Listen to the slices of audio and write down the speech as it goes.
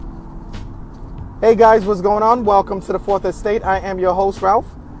Hey guys, what's going on? Welcome to the Fourth Estate. I am your host, Ralph.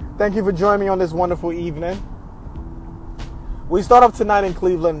 Thank you for joining me on this wonderful evening. We start off tonight in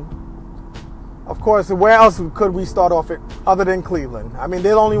Cleveland. Of course, where else could we start off other than Cleveland? I mean,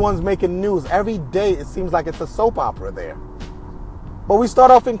 they're the only ones making news. Every day it seems like it's a soap opera there. But we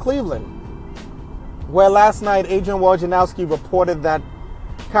start off in Cleveland, where last night Adrian Wojnarowski reported that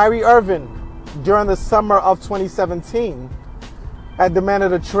Kyrie Irving, during the summer of 2017, had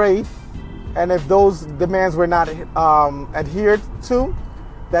demanded a trade. And if those demands were not adhered to,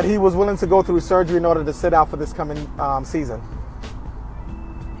 that he was willing to go through surgery in order to sit out for this coming season.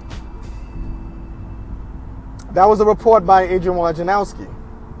 That was a report by Adrian Wojnarowski.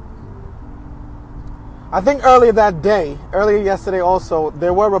 I think earlier yesterday also,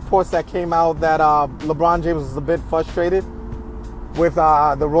 there were reports that came out that LeBron James was a bit frustrated with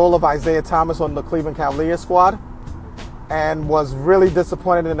the role of Isaiah Thomas on the Cleveland Cavaliers squad, and was really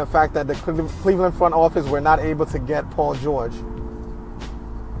disappointed in the fact that the Cleveland front office were not able to get Paul George.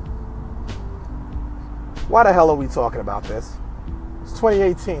 Why the hell are we talking about this? It's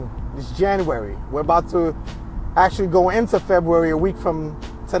 2018. It's January. We're about to actually go into February a week from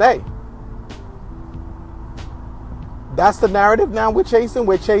today. That's the narrative now we're chasing.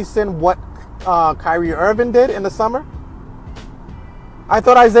 We're chasing what Kyrie Irving did in the summer. I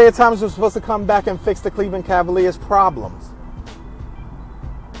thought Isaiah Thomas was supposed to come back and fix the Cleveland Cavaliers' problems.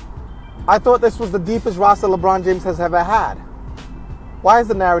 I thought this was the deepest roster LeBron James has ever had. Why is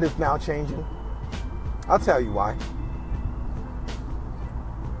the narrative now changing? I'll tell you why.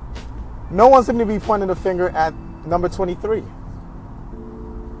 No one seemed to be pointing the finger at number 23.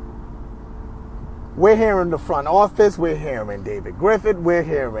 We're hearing the front office. We're hearing David Griffith. We're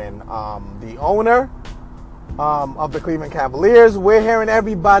hearing the owner of the Cleveland Cavaliers. We're hearing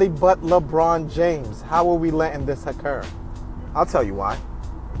everybody but LeBron James. How are we letting this occur? I'll tell you why.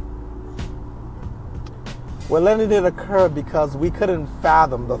 We're letting it occur because we couldn't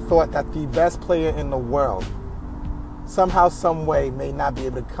fathom the thought that the best player in the world somehow, some way may not be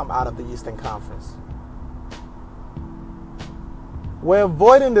able to come out of the Eastern Conference. We're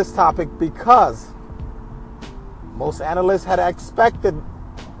avoiding this topic because most analysts had expected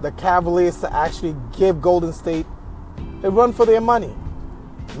the Cavaliers to actually give Golden State a run for their money.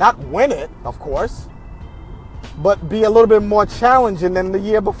 Not win it, of course, but be a little bit more challenging than the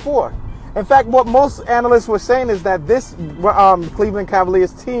year before. In fact, what most analysts were saying is that this Cleveland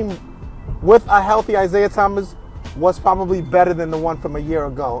Cavaliers team with a healthy Isaiah Thomas was probably better than the one from a year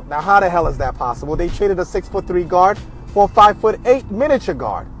ago. Now, how the hell is that possible? They traded a 6'3" guard for a 5'8" miniature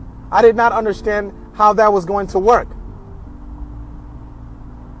guard. I did not understand how that was going to work.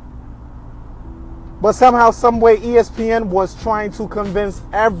 But somehow, some way, ESPN was trying to convince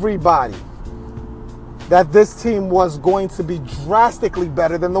everybody that this team was going to be drastically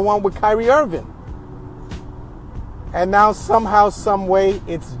better than the one with Kyrie Irving. And now, somehow, some way,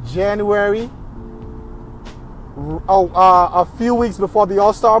 it's January, a few weeks before the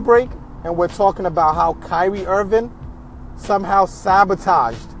All-Star break, and we're talking about how Kyrie Irving somehow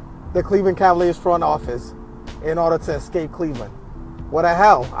sabotaged the Cleveland Cavaliers front office in order to escape Cleveland. What the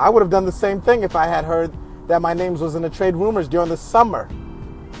hell? I would have done the same thing if I had heard that my name was in the trade rumors during the summer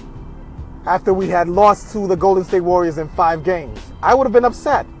after we had lost to the Golden State Warriors in 5 games. I would have been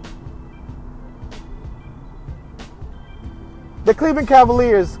upset. The Cleveland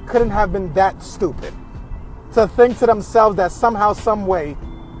Cavaliers couldn't have been that stupid to think to themselves that somehow, some way,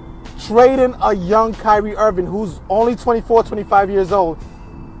 trading a young Kyrie Irving who's only 24, 25 years old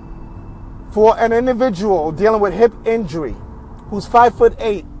for an individual dealing with hip injury who's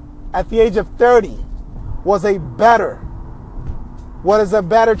 5'8" at the age of 30 was a better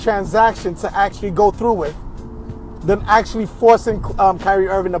transaction to actually go through with than actually forcing Kyrie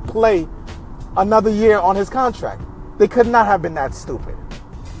Irving to play another year on his contract. They could not have been that stupid.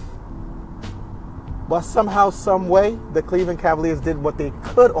 But somehow, some way, the Cleveland Cavaliers did what they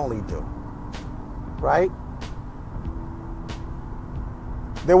could only do, right?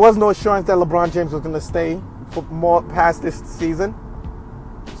 There was no assurance that LeBron James was going to stay for more past this season.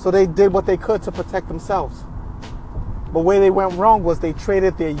 So they did what they could to protect themselves. But where they went wrong was they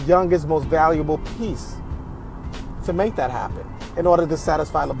traded their youngest, most valuable piece to make that happen in order to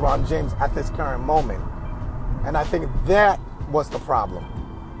satisfy LeBron James at this current moment. And I think that was the problem.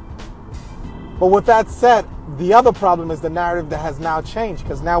 But with that said, the other problem is the narrative that has now changed,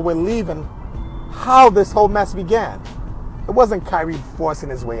 because now we're leaving how this whole mess began. It wasn't Kyrie forcing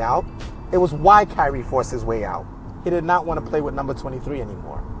his way out. It was why Kyrie forced his way out. He did not want to play with number 23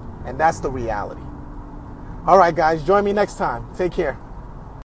 anymore. And that's the reality. All right, guys, join me next time. Take care.